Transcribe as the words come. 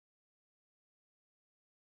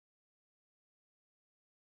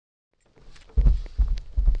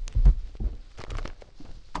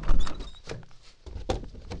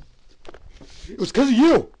was because of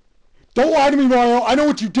you. Don't lie to me, Mario. I know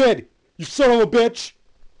what you did. You son of a bitch.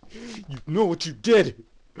 You know what you did.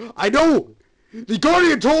 I know. The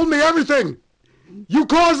Guardian told me everything. You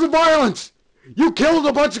caused the violence. You killed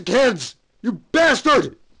a bunch of kids. You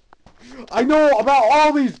bastard. I know about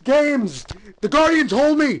all these games. The Guardian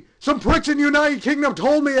told me. Some pricks in the United Kingdom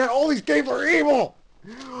told me that all these games are evil.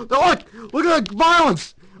 Look at the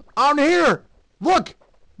violence on here. Look,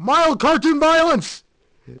 mild cartoon violence.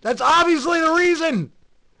 That's obviously the reason.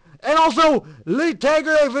 And also,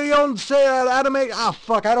 l'integración se anime. Ah,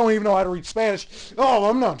 fuck, I don't even know how to read Spanish. Oh,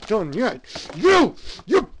 I'm not done yet. You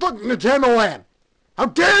fucking Nintendo Land. How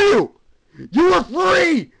dare you? You were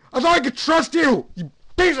free. I thought I could trust you. You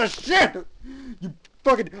piece of shit. You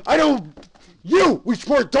fucking, I don't,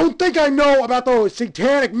 don't think I know about those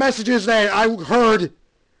satanic messages that I heard.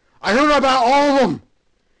 I heard about all of them.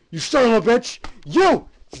 You son of a bitch.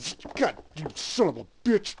 God, you son of a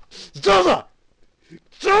bitch. Zelda!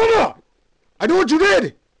 I know what you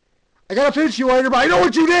did. I gotta finish you later, but I know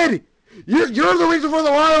what you did. You're the reason for the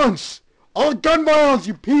violence. All the gun violence,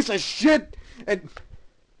 you piece of shit. And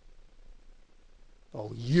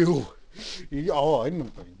oh, I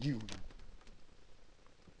know you.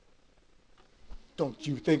 Don't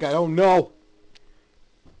you think I don't know?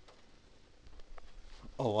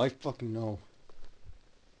 Oh, I fucking know.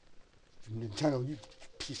 Nintendo, you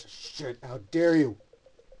piece of shit. How dare you?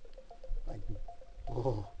 I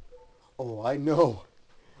know.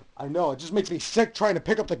 It just makes me sick trying to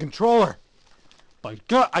pick up the controller. But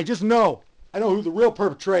God, I just know. I know who the real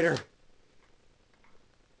perpetrator.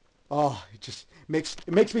 Oh, it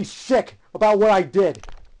makes me sick about what I did.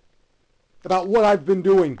 About what I've been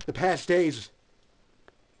doing the past days.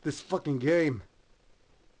 This fucking game.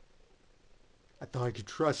 I thought I could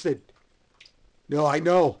trust it. No, I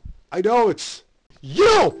know. It's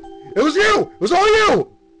you! It was you! It was all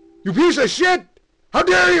you! You piece of shit! How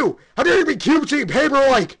dare you! How dare you be cutesy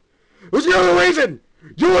paper-like! It was you the reason!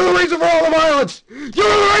 You were the reason for all the violence! You were the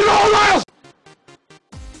reason for all the violence!